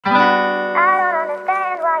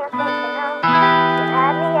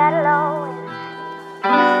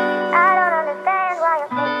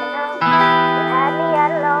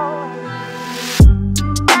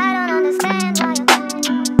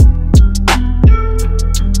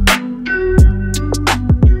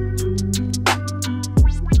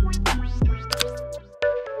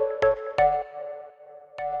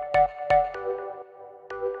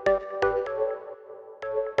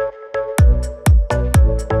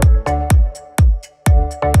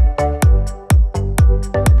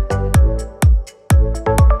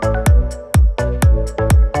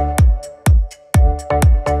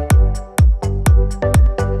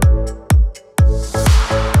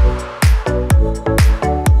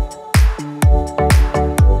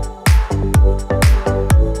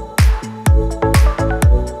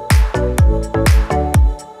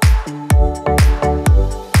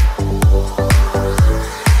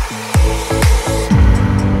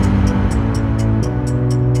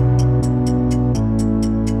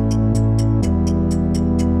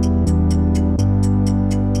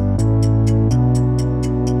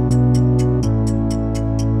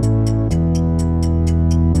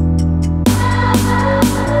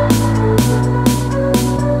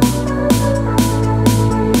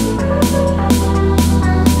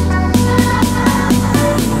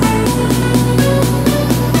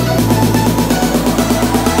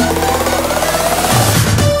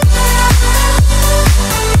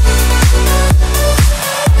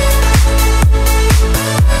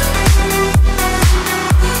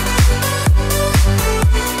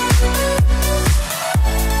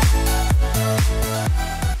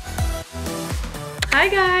Hi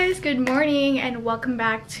guys, good morning and welcome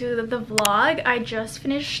back to the vlog. I just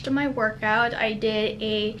finished my workout. I did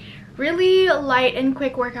a really light and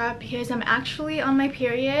quick workout because I'm actually on my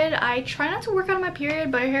period. I try not to work out on my period,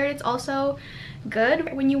 but I heard it's also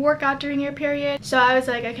good when you work out during your period. So I was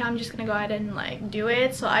like, okay, I'm just gonna go ahead and like do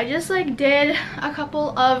it. So I just like did a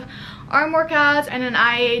couple of arm workouts and then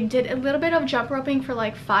I did a little bit of jump roping for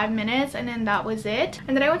like 5 minutes and then that was it.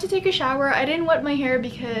 And then I went to take a shower. I didn't wet my hair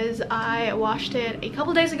because I washed it a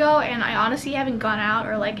couple days ago and I honestly haven't gone out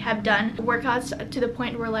or like have done workouts to the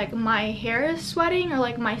point where like my hair is sweating or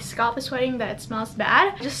like my scalp is sweating that it smells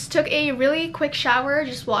bad. Just took a really quick shower,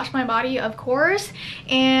 just washed my body of course,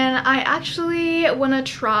 and I actually want to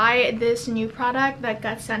try this new product that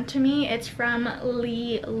got sent to me. It's from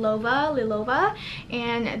Lilova,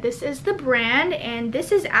 and this is the brand, and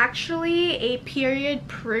this is actually a period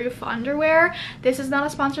proof underwear. This is not a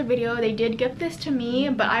sponsored video. They did gift this to me,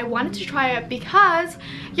 but I wanted to try it because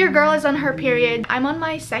your girl is on her period. I'm on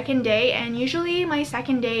my second day, and usually my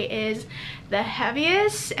second day is the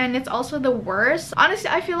heaviest and it's also the worst. Honestly,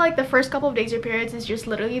 I feel like the first couple of days of periods is just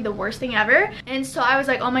literally the worst thing ever, and so I was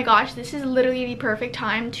like, oh my gosh, this is literally the perfect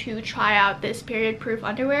time to try out this period proof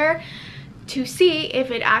underwear to see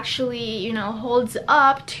if it actually, you know, holds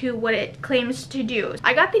up to what it claims to do.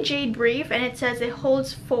 I got the Jade brief and it says it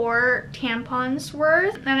holds 4 tampons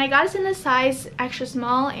worth, and I got it in the size extra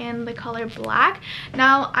small in the color black.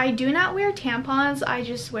 Now I do not wear tampons, I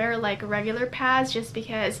just wear like regular pads just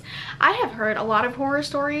because I have heard a lot of horror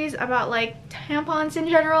stories about like tampons in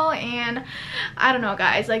general, and I don't know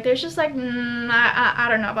guys, like there's just like I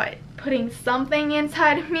don't know about putting something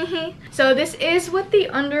inside of me. So this is what the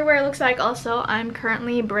underwear looks like. Also, I'm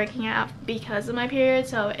currently breaking out because of my period,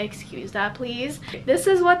 so excuse that please. This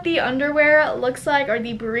is what the underwear looks like, or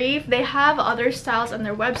the brief. They have other styles on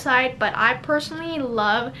their website, but I personally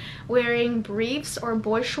love wearing briefs or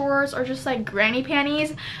boy shorts or just like granny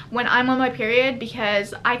panties when I'm on my period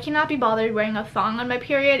because I cannot be bothered wearing a thong on my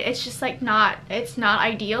period. It's just like it's not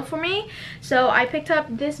ideal for me. So I picked up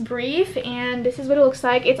this brief and this is what it looks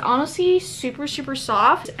like. It's honestly super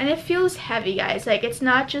soft and it feels heavy guys. Like it's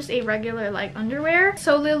not just a regular like underwear.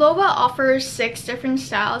 So Lilova offers 6 different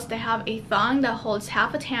styles. They have a thong that holds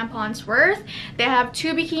half a tampon's worth. They have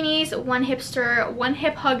 2 bikinis, 1 hipster, 1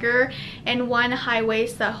 hip hugger, and 1 high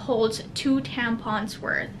waist that holds 2 tampons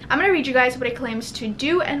worth. I'm gonna read you guys what it claims to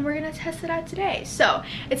do and we're gonna test it out today. So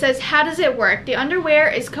it says, how does it work? The underwear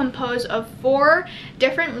is composed of 4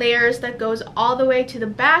 different layers that goes all the way to the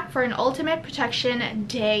back for an ultimate protection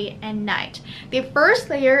day and night. The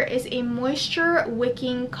first layer is a moisture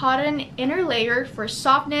wicking cotton inner layer for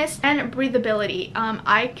softness and breathability.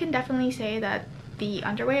 I can definitely say that the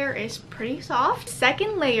underwear is pretty soft.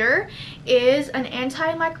 Second layer is an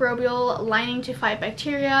antimicrobial lining to fight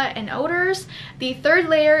bacteria and odors. The third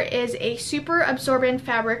layer is a super absorbent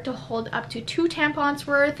fabric to hold up to 2 tampons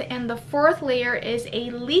worth, and the fourth layer is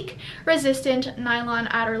a leak resistant nylon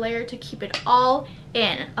outer layer to keep it all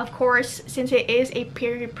in. Of course, since it is a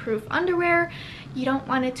period proof underwear, you don't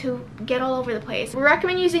want it to get all over the place. We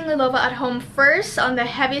recommend using Lilova at home first on the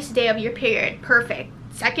heaviest day of your period. Perfect.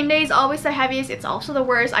 Second day is always the heaviest. It's also the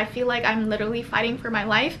worst. I feel like I'm literally fighting for my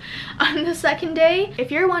life on the second day.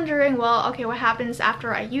 If you're wondering, well, okay, what happens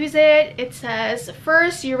after I use it? It says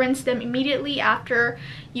first you rinse them immediately after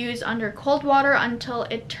use under cold water until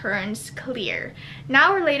it turns clear. An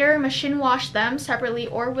hour later, machine wash them separately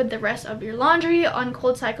or with the rest of your laundry on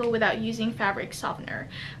cold cycle without using fabric softener.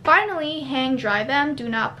 Finally, hang dry them. Do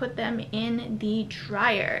not put them in the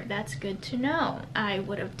dryer. That's good to know. I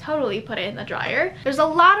would have totally put it in the dryer. There's a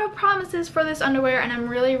lot of promises for this underwear and I'm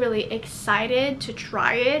really excited to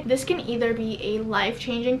try it. This can either be a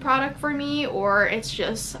life-changing product for me or it's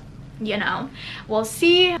just, you know, we'll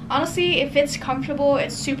see. Honestly, if it's comfortable,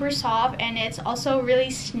 it's super soft and it's also really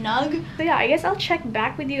snug. So yeah, I guess I'll check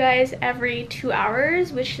back with you guys every 2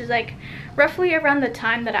 hours, which is like roughly around the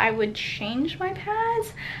time that I would change my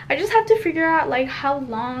pads. I just have to figure out like how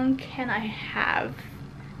long can I have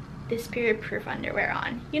this period proof underwear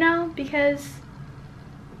on, you know, because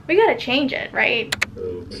we gotta change it, right?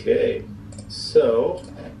 Okay, so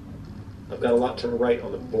I've got a lot to write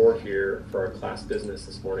on the board here for our class business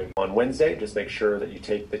this morning. On Wednesday, just make sure that you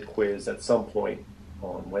take the quiz at some point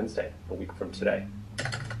on Wednesday, a week from today.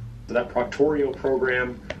 So that Proctorio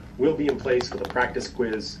program will be in place with a practice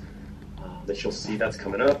quiz that you'll see that's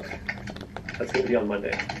coming up. That's going to be on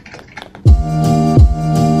Monday.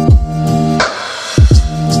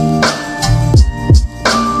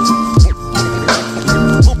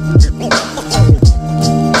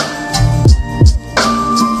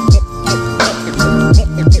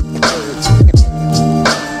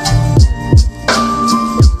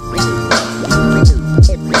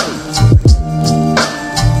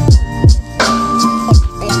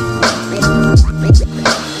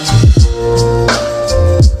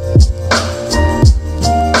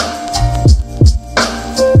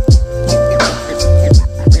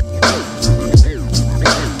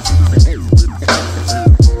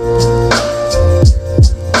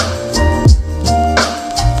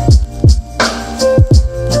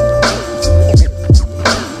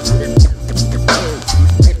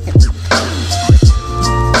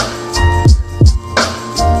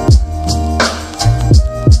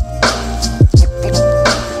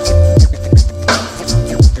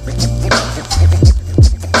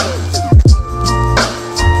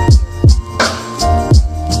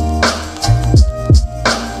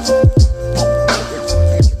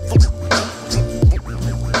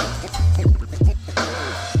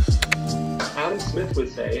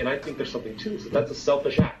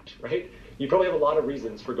 selfish act, right? You probably have a lot of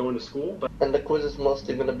reasons for going to school, but... And the quiz is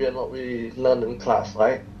mostly going to be on what we learned in class,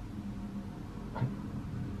 right?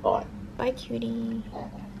 Alright. Bye, cutie.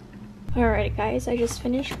 Alright guys, I just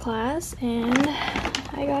finished class and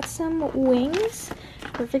I got some wings.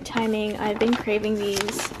 Perfect timing. I've been craving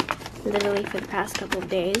these literally for the past couple of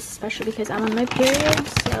days, especially because I'm on my period,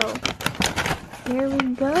 so here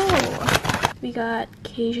we go. We got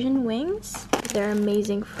Cajun wings. They're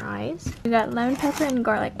amazing fries. We got lemon pepper and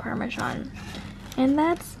garlic parmesan. And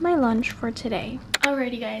that's my lunch for today.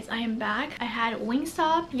 Alrighty guys, I am back. I had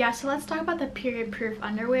Wingstop. Yeah, so let's talk about the period proof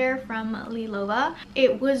underwear from Lilova.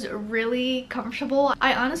 It was really comfortable.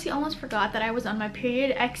 I honestly almost forgot that I was on my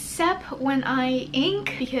period, except when I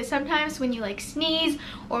ink, because sometimes when you like sneeze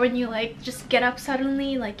or when you like just get up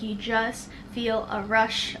suddenly, like you just feel a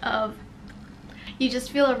rush of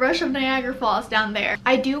Niagara Falls down there.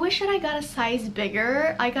 I do wish that I got a size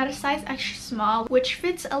bigger. I got a size extra small, which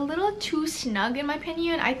fits a little too snug in my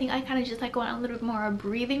opinion. I think I kind of just like want a little bit more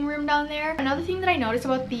breathing room down there. Another thing that I noticed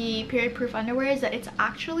about the period proof underwear is that it's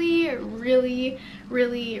actually really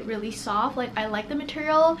soft. Like, I like the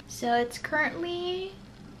material. So it's currently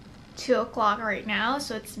 2 o'clock right now,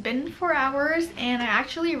 so it's been 4 hours, and I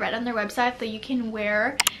actually read on their website that you can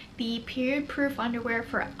wear the period proof underwear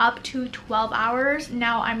for up to 12 hours.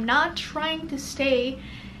 Now, I'm not trying to stay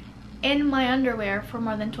in my underwear for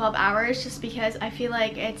more than 12 hours just because I feel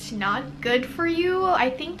like it's not good for you. I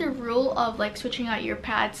think the rule of like switching out your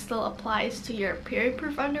pads still applies to your period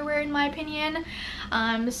proof underwear in my opinion.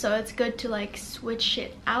 So it's good to like switch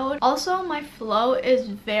it out. Also, my flow is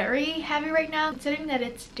very heavy right now considering that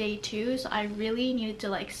it's day 2, so I really needed to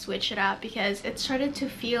like switch it out because it started to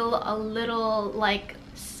feel a little like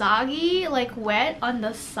soggy, like wet on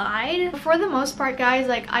the side. For the most part guys,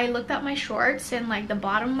 like I looked at my shorts and like the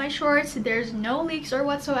bottom of my shorts, there's no leaks or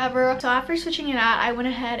whatsoever. So after switching it out, I went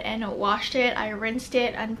ahead and washed it. I rinsed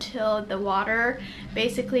it until the water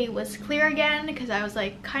basically was clear again because I was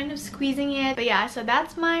like kind of squeezing it. But yeah, so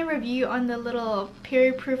that's my review on the little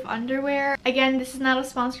period proof underwear. Again, this is not a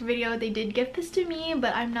sponsored video. They did gift this to me,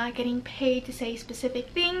 but I'm not getting paid to say specific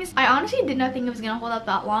things. I honestly did not think it was gonna hold up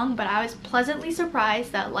that long, but I was pleasantly surprised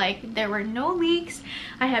that like there were no leaks.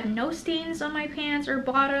 I have no stains on my pants or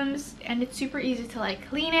bottoms, and it's super easy to like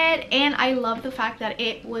clean it. And I love the fact that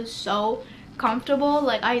it was so comfortable.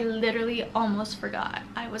 Like, I literally almost forgot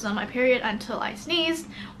I was on my period until I sneezed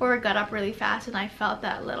or got up really fast and I felt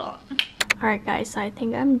that little. Alright guys, so I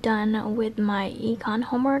think I'm done with my econ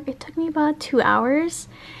homework. It took me about 2 hours.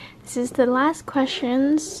 This is the last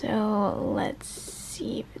question, so let's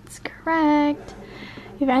see if it's correct.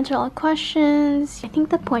 You've answered all questions. I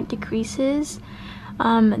think the point decreases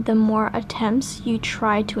the more attempts you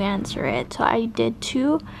try to answer it. So I did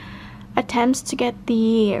 2 attempts to get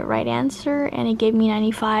the right answer and it gave me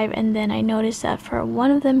 95, and then I noticed that for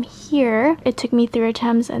one of them here it took me 3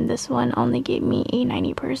 attempts and this one only gave me a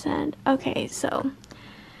 90%. Okay, so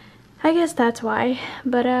I guess that's why.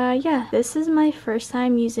 But yeah, this is my first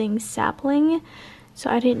time using Sapling, so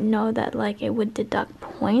I didn't know that like it would deduct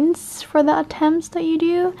points for the attempts that you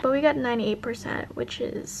do. But we got 98%, which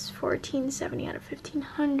is 1470 out of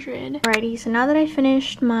 1500. Alrighty, so now that I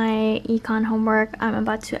finished my econ homework, I'm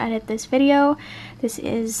about to edit this video. This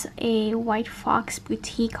is a White Fox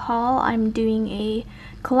boutique haul. I'm doing a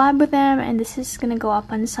collab with them, and this is gonna go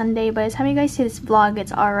up on Sunday. By the time you guys see this vlog,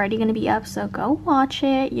 it's already gonna be up, so go watch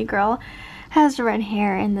it. Your girl has red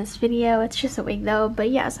hair in this video. It's just a wig though. But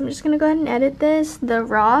yeah, so I'm just gonna go ahead and edit this. The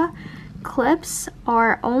raw clips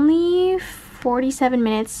are only 47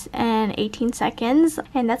 minutes and 18 seconds,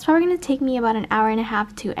 and that's probably gonna take me about an hour and a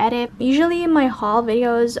half to edit. Usually my haul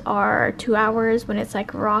videos are 2 hours when it's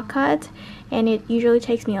like raw cut, and it usually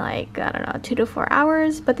takes me like, I don't know, 2 to 4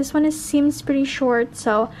 hours, but this one seems pretty short,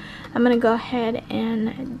 so I'm gonna go ahead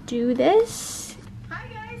and do this. Hi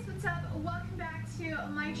guys, what's up? Welcome back to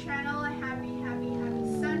my channel. Happy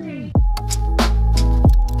Sunday.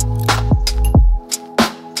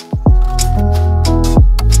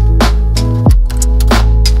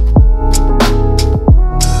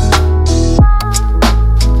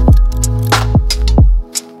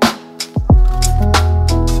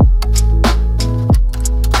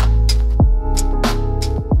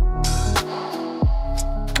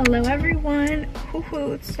 Hello everyone.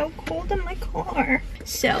 Ooh, it's so cold in my car.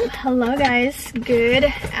 So hello guys, good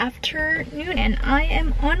afternoon, and I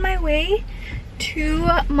am on my way to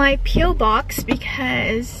my PO box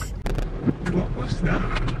because what was that?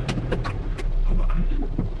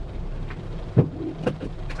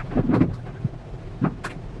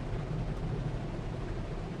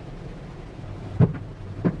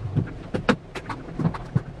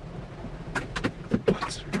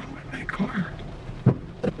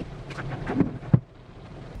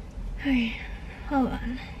 Okay, hold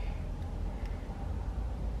on.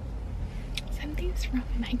 Something's wrong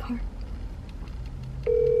with my car.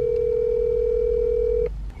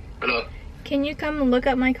 Hello. Can you come and look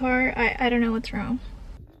at my car? I don't know what's wrong.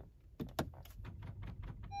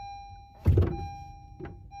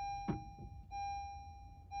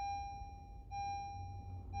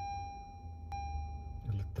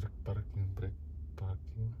 Electric parking, brake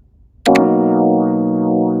parking.